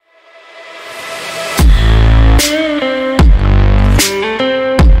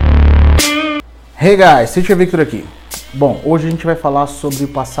Hey guys, Teacher Victor aqui. Bom, hoje a gente vai falar sobre o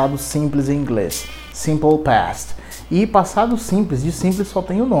passado simples em inglês, Simple Past. E passado simples, de simples só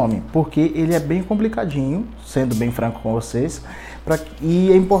tem o nome, porque ele é bem complicadinho, sendo bem franco com vocês.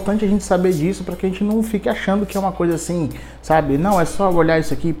 E é importante a gente saber disso para que a gente não fique achando que é uma coisa assim, sabe? Não, é só olhar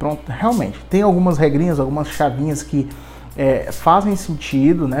isso aqui e pronto. Realmente, tem algumas regrinhas, algumas chavinhas que fazem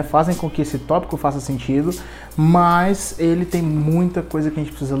sentido, né? Fazem com que esse tópico faça sentido, mas ele tem muita coisa que a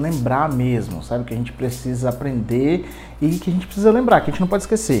gente precisa lembrar mesmo, sabe? Que a gente precisa aprender e que a gente precisa lembrar, que a gente não pode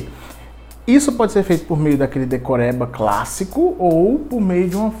esquecer. Isso pode ser feito por meio daquele decoreba clássico ou por meio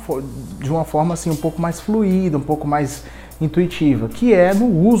de uma forma assim um pouco mais fluida, um pouco mais intuitiva, que é no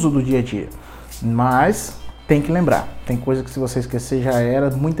uso do dia a dia. Mas tem que lembrar, tem coisa que se você esquecer já era,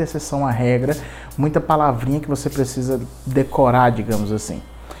 muita exceção à regra, muita palavrinha que você precisa decorar, digamos assim.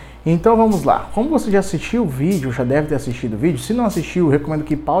 Então vamos lá, como você já assistiu o vídeo, já deve ter assistido o vídeo, se não assistiu, eu recomendo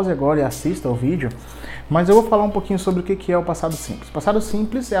que pause agora e assista o vídeo, mas eu vou falar um pouquinho sobre o que é o passado simples. O passado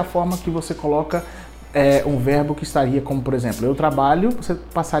simples é a forma que você coloca um verbo que estaria como, por exemplo, eu trabalho, você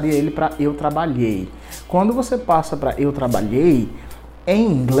passaria ele para eu trabalhei. Quando você passa para eu trabalhei, em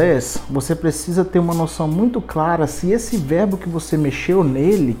inglês, você precisa ter uma noção muito clara se esse verbo que você mexeu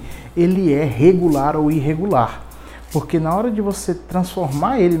nele, ele é regular ou irregular. Porque na hora de você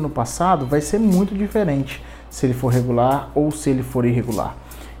transformar ele no passado, vai ser muito diferente se ele for regular ou se ele for irregular.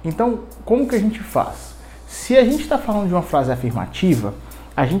 Então, como que a gente faz? Se a gente está falando de uma frase afirmativa,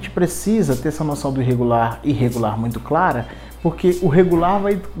 a gente precisa ter essa noção do irregular e irregular muito clara, porque o regular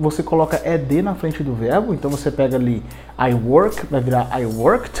você coloca ed na frente do verbo, então você pega ali I work, vai virar I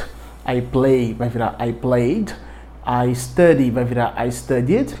worked, I play, vai virar I played, I study, vai virar I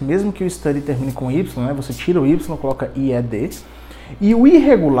studied, mesmo que o study termine com y, né? Você tira o y, coloca ied. E o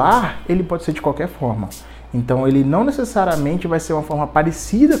irregular, ele pode ser de qualquer forma. Então ele não necessariamente vai ser uma forma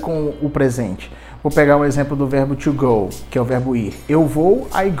parecida com o presente. Vou pegar o exemplo do verbo to go, que é o verbo ir. Eu vou,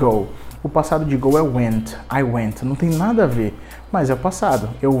 I go. O passado de go é went, I went. Não tem nada a ver, mas é o passado.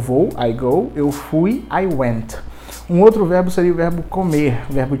 Eu vou, I go. Eu fui, I went. Um outro verbo seria o verbo comer,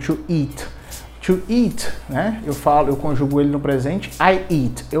 o verbo to eat. To eat, né? Eu conjugo ele no presente, I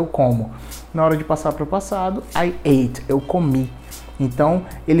eat, eu como. Na hora de passar para o passado, I ate, eu comi. Então,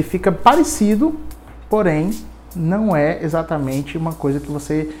 ele fica parecido, porém, não é exatamente uma coisa que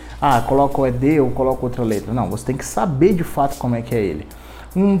você, coloca o ed ou coloca outra letra. Não, você tem que saber de fato como é que é ele.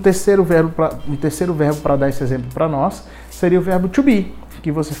 Um terceiro verbo para dar esse exemplo para nós seria o verbo to be, que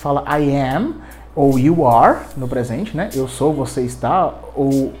você fala I am ou you are no presente, né? Eu sou, você está,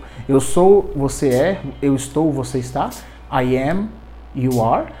 ou eu sou, você é, eu estou, você está. I am, you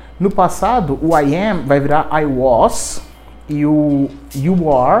are. No passado, o I am vai virar I was e o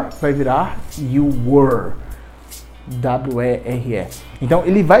you are vai virar you were. W-E-R-E. Então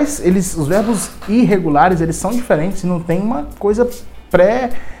os verbos irregulares, eles são diferentes e não tem uma coisa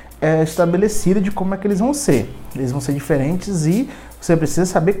pré-estabelecida de como é que eles vão ser. Eles vão ser diferentes e você precisa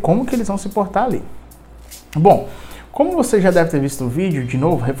saber como que eles vão se portar ali. Bom, como você já deve ter visto o vídeo, de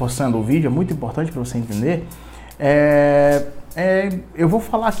novo, reforçando o vídeo, é muito importante para você entender, eu vou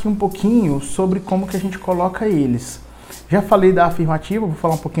falar aqui um pouquinho sobre como que a gente coloca eles. Já falei da afirmativa, vou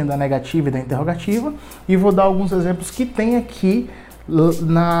falar um pouquinho da negativa e da interrogativa e vou dar alguns exemplos que tem aqui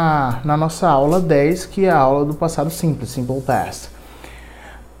na nossa aula 10, que é a aula do passado simples, Simple Past.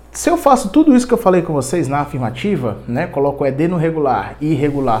 Se eu faço tudo isso que eu falei com vocês na afirmativa, né, coloco ed no regular e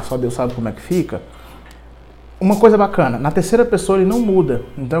irregular, só Deus sabe como é que fica, uma coisa bacana, na terceira pessoa ele não muda.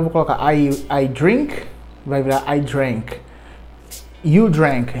 Então eu vou colocar I drink, vai virar I drank. You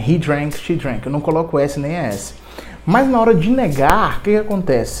drank, he drank, she drank. Eu não coloco S nem S. Mas na hora de negar, o que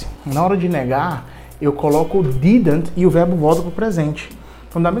acontece? Na hora de negar, eu coloco didn't e o verbo volta para o presente.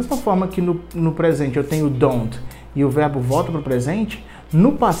 Então da mesma forma que no presente eu tenho don't e o verbo volta para o presente,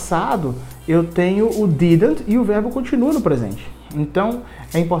 no passado eu tenho o didn't e o verbo continua no presente. Então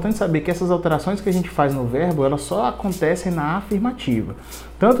é importante saber que essas alterações que a gente faz no verbo, elas só acontecem na afirmativa.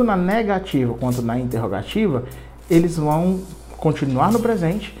 Tanto na negativa quanto na interrogativa, eles vão continuar no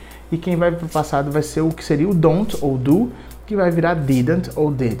presente e quem vai para o passado vai ser o que seria o don't ou do, que vai virar didn't ou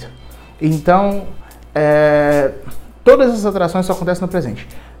did. Então, todas essas alterações só acontecem no presente.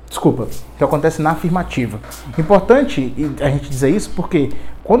 Desculpa, que acontece na afirmativa. Importante a gente dizer isso porque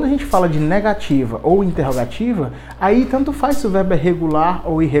quando a gente fala de negativa ou interrogativa, aí tanto faz se o verbo é regular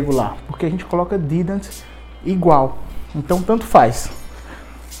ou irregular, porque a gente coloca didn't igual. Então, tanto faz.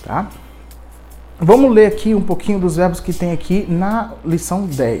 Tá? Vamos ler aqui um pouquinho dos verbos que tem aqui na lição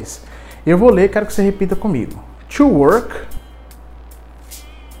 10. Eu vou ler, quero que você repita comigo. To work,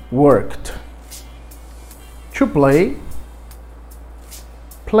 worked. To play,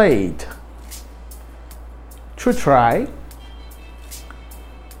 played. To try,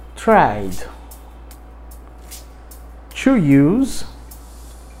 tried. To use,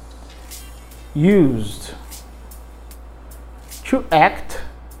 used. To act,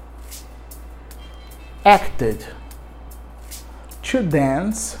 acted. To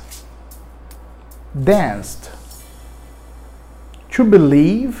dance, danced. To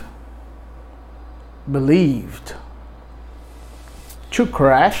believe, believed. To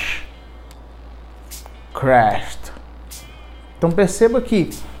crash, crashed. Então perceba que,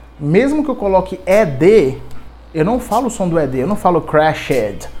 mesmo que eu coloque ED, eu não falo o som do ED, eu não falo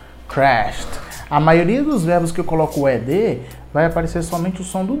crashed, crashed. A maioria dos verbos que eu coloco o ED, vai aparecer somente o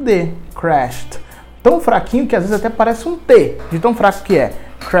som do D, crashed. Tão fraquinho que às vezes até parece um T, de tão fraco que é,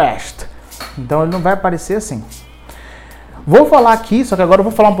 crashed. Então ele não vai aparecer assim. Vou falar aqui, só que agora eu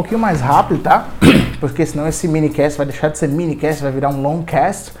vou falar um pouquinho mais rápido, tá? Porque senão esse minicast vai deixar de ser minicast, vai virar um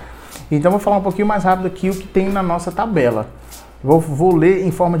longcast. Então eu vou falar um pouquinho mais rápido aqui o que tem na nossa tabela. Vou ler em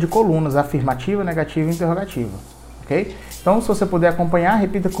forma de colunas, afirmativa, negativa e interrogativa, ok? Então se você puder acompanhar,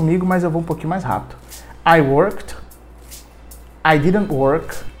 repita comigo, mas eu vou um pouquinho mais rápido. I worked. I didn't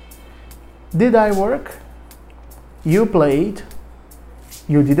work. Did I work? You played.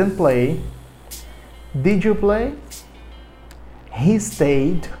 You didn't play. Did you play? He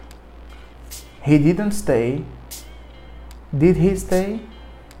stayed. He didn't stay. Did he stay?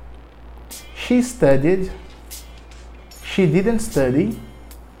 She studied. She didn't study.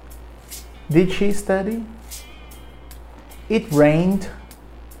 Did she study? It rained.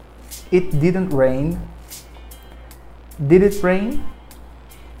 It didn't rain. Did it rain?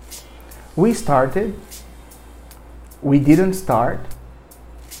 We started. We didn't start.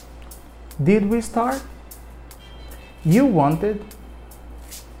 Did we start? You wanted.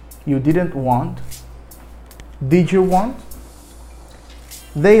 You didn't want. Did you want?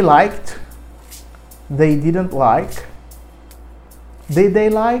 They liked. They didn't like. Did they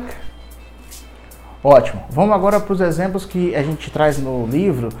like? Ótimo. Vamos agora para os exemplos que a gente traz no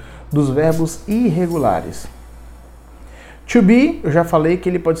livro dos verbos irregulares. To be, eu já falei que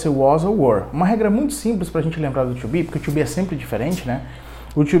ele pode ser was ou were. Uma regra muito simples para a gente lembrar do to be, porque o to be é sempre diferente, né?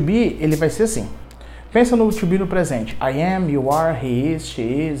 O to be, ele vai ser assim. Pensa no to be no presente. I am, you are, he is, she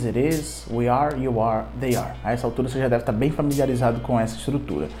is, it is, we are, you are, they are. A essa altura você já deve estar bem familiarizado com essa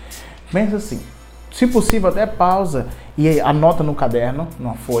estrutura. Pensa assim. Se possível, até pausa e anota no caderno,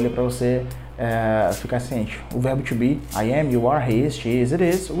 numa folha, para você ficar ciente. O verbo to be, I am, you are, he is, she is, it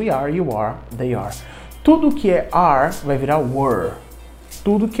is, we are, you are, they are. Tudo que é are vai virar were.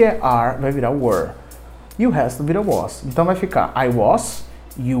 Tudo que é are vai virar were. E o resto vira was. Então vai ficar I was,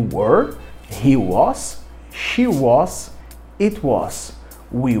 you were, he was, she was, it was,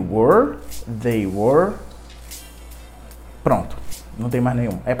 we were, they were. Pronto. Não tem mais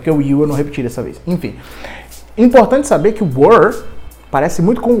nenhum. É porque o you eu não repeti dessa vez. Enfim. Importante saber que o were parece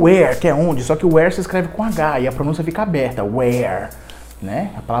muito com where, que é onde, só que o where se escreve com H e a pronúncia fica aberta. Where.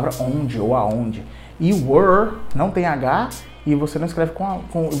 Né? A palavra onde ou aonde. E were não tem H e você não escreve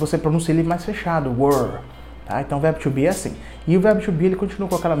você pronuncia ele mais fechado. Were. Tá? Então o verbo to be é assim. E o verbo to be ele continua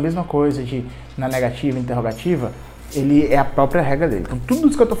com aquela mesma coisa de na negativa e interrogativa. Ele é a própria regra dele. Então tudo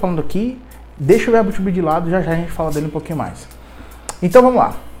isso que eu tô falando aqui, deixa o verbo to be de lado, já a gente fala dele um pouquinho mais. Então vamos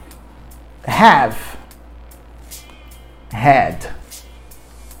lá. Have, had,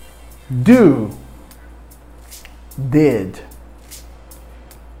 do, did,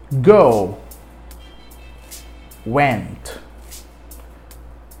 go, went,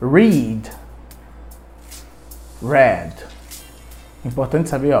 read, read. Importante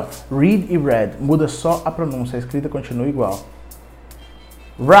saber, ó, read e read, muda só a pronúncia, a escrita continua igual.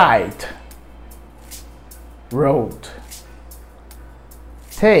 Write, wrote,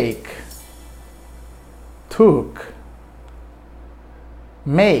 take, took,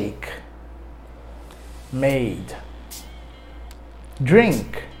 make, made,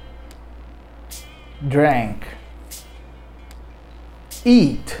 drink, drank,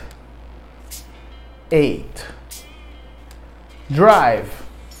 eat, ate, drive,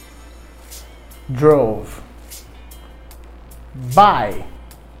 drove, buy,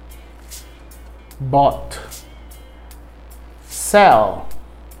 bought, sell,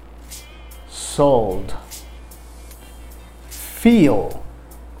 sold, feel,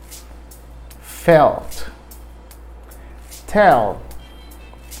 felt, tell,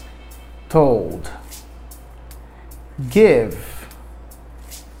 told, give,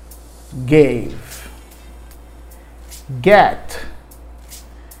 gave, get,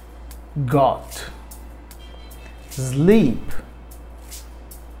 got, sleep,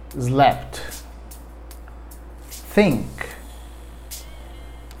 slept, think,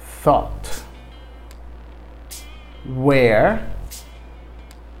 thought, where,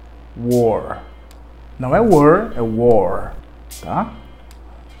 wore. Não é were, é wore, tá?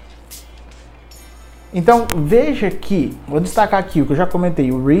 Então, veja que, vou destacar aqui o que eu já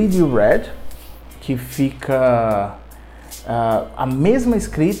comentei, o read e o read, que fica a mesma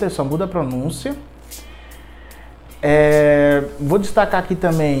escrita, só muda a pronúncia. Vou destacar aqui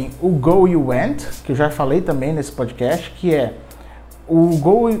também o go e o went, que eu já falei também nesse podcast, que é o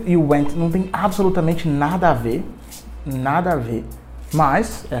go e o went não tem absolutamente nada a ver,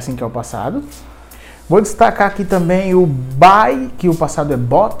 mas é assim que é o passado. Vou destacar aqui também o buy, que o passado é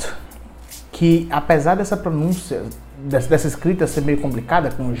bought, que apesar dessa pronúncia, dessa escrita ser meio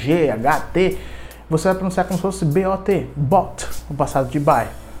complicada, com G, H, T, você vai pronunciar como se fosse B-O-T, bought, o passado de buy.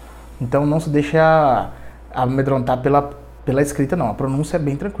 Então não se deixa amedrontar pela escrita, não. A pronúncia é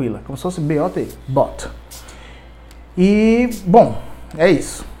bem tranquila, como se fosse B-O-T, bought. E, bom, é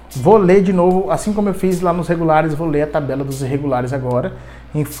isso. Vou ler de novo, assim como eu fiz lá nos regulares, vou ler a tabela dos irregulares agora,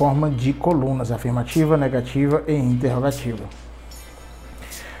 em forma de colunas, afirmativa, negativa e interrogativa.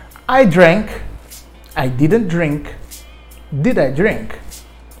 I drank, I didn't drink, did I drink?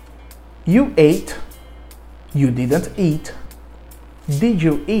 You ate, you didn't eat, did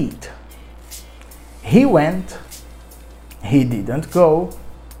you eat? He went, he didn't go,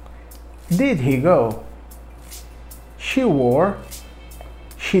 did he go? She wore,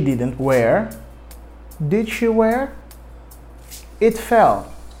 she didn't wear, did she wear? It fell,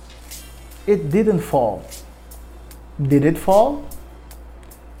 it didn't fall, did it fall?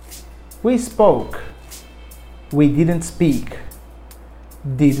 We spoke, we didn't speak,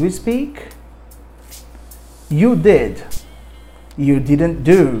 did we speak? You did, you didn't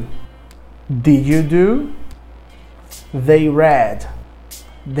do, did you do? They read,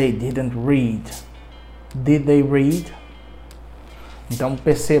 they didn't read, did they read? Então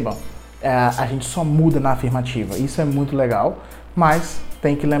percebam, a gente só muda na afirmativa, isso é muito legal, mas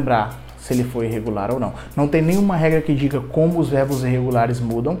tem que lembrar se ele foi irregular ou não. Não tem nenhuma regra que diga como os verbos irregulares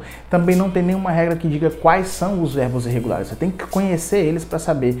mudam, também não tem nenhuma regra que diga quais são os verbos irregulares. Você tem que conhecer eles para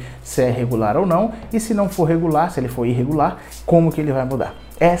saber se é regular ou não, e se não for regular, se ele for irregular, como que ele vai mudar.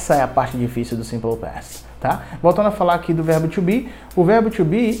 Essa é a parte difícil do Simple Past, tá? Voltando a falar aqui do verbo to be, o verbo to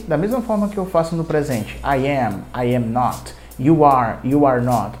be, da mesma forma que eu faço no presente, I am not, you are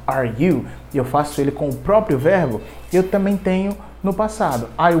not, are you, e eu faço ele com o próprio verbo, eu também tenho no passado.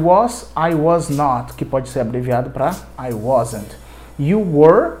 I was not, que pode ser abreviado para I wasn't. You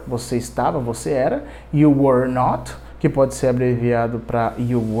were, você estava, você era. You were not, que pode ser abreviado para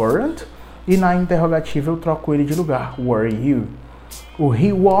you weren't. E na interrogativa eu troco ele de lugar. Were you? O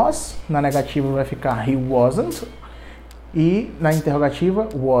he was, na negativa vai ficar he wasn't. E na interrogativa,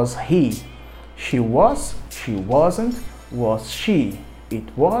 was he? She was, she wasn't, was she?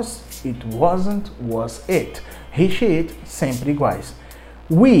 It was, it wasn't, was it? He, she, it, sempre iguais.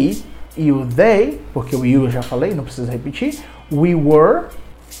 We e o they, porque o you eu já falei, não precisa repetir. We were,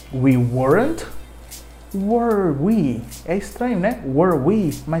 we weren't, were we. É estranho, né? Were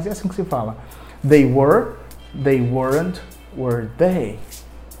we, mas é assim que se fala. They were, they weren't, were they.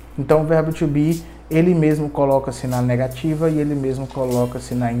 Então o verbo to be, ele mesmo coloca-se na negativa e ele mesmo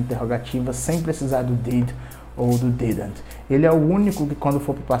coloca-se na interrogativa, sem precisar do did ou do didn't. Ele é o único que quando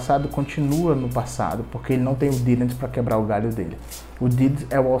for para o passado continua no passado, porque ele não tem o didn't para quebrar o galho dele. O did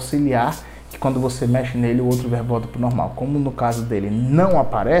é o auxiliar, que quando você mexe nele o outro verbo volta para o normal. Como no caso dele não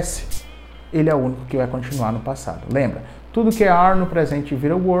aparece, ele é o único que vai continuar no passado. Lembra? Tudo que é are no presente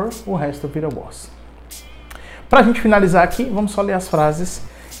vira were, o resto vira was. Para a gente finalizar aqui, vamos só ler as frases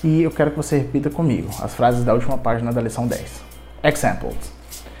e eu quero que você repita comigo. As frases da última página da lição 10. Examples.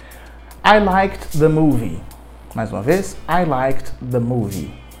 I liked the movie. Mais uma vez, I liked the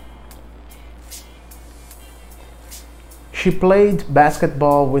movie. She played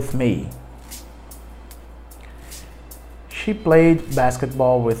basketball with me. She played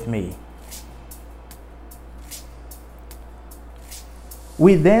basketball with me.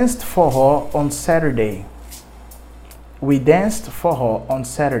 We danced for her on Saturday. We danced for her on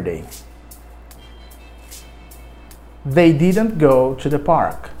Saturday. They didn't go to the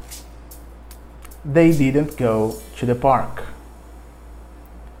park. They didn't go to the park.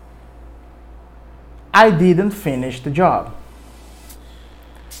 I didn't finish the job.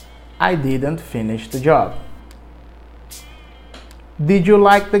 I didn't finish the job. Did you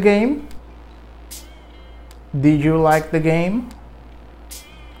like the game? Did you like the game?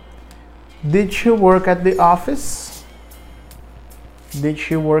 Did she work at the office? Did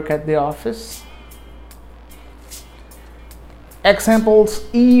she work at the office? Examples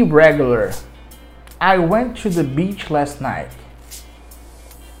irregular. I went to the beach last night.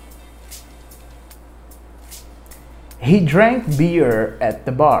 He drank beer at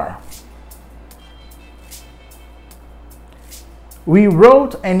the bar. We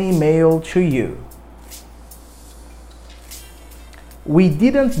wrote an email to you. We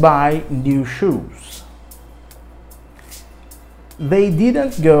didn't buy new shoes. They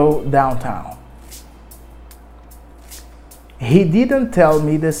didn't go downtown. He didn't tell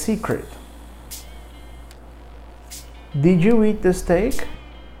me the secret. Did you eat the steak?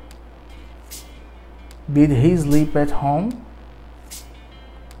 Did he sleep at home?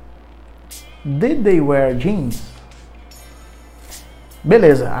 Did they wear jeans?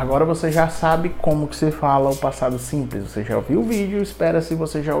 Beleza, agora você já sabe como que se fala o passado simples. Você já ouviu o vídeo, espera se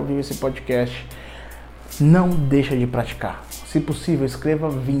você já ouviu esse podcast. Não deixa de praticar. Se possível, escreva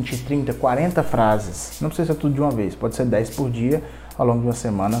 20, 30, 40 frases. Não precisa ser tudo de uma vez, pode ser 10 por dia. Ao longo de uma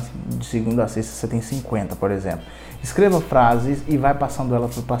semana, de segunda a sexta, você tem 50, por exemplo. Escreva frases e vai passando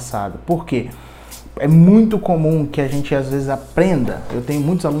elas para o passado. Por quê? É muito comum que a gente às vezes aprenda, eu tenho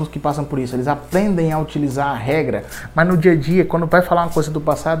muitos alunos que passam por isso, eles aprendem a utilizar a regra, mas no dia a dia, quando vai falar uma coisa do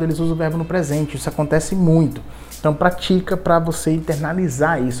passado, eles usam o verbo no presente, isso acontece muito. Então pratica para você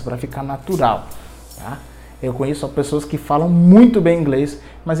internalizar isso, para ficar natural, tá? Eu conheço pessoas que falam muito bem inglês,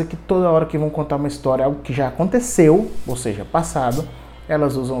 mas é que toda hora que vão contar uma história, algo que já aconteceu, ou seja, passado,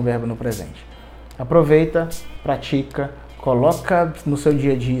 elas usam o verbo no presente. Aproveita, pratica, coloca no seu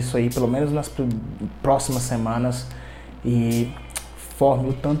dia a dia isso aí, pelo menos nas próximas semanas, e forme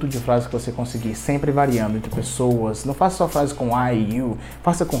o tanto de frases que você conseguir, sempre variando entre pessoas. Não faça só frases com I, you,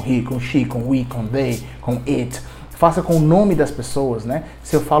 faça com he, com she, com we, com they, com it. Faça com o nome das pessoas, né?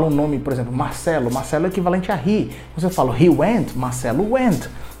 Se eu falo um nome, por exemplo, Marcelo, Marcelo é equivalente a he. Se eu falo he went, Marcelo went.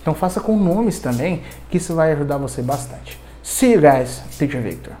 Então faça com nomes também, que isso vai ajudar você bastante. See you guys, Teacher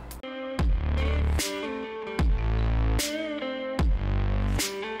Victor.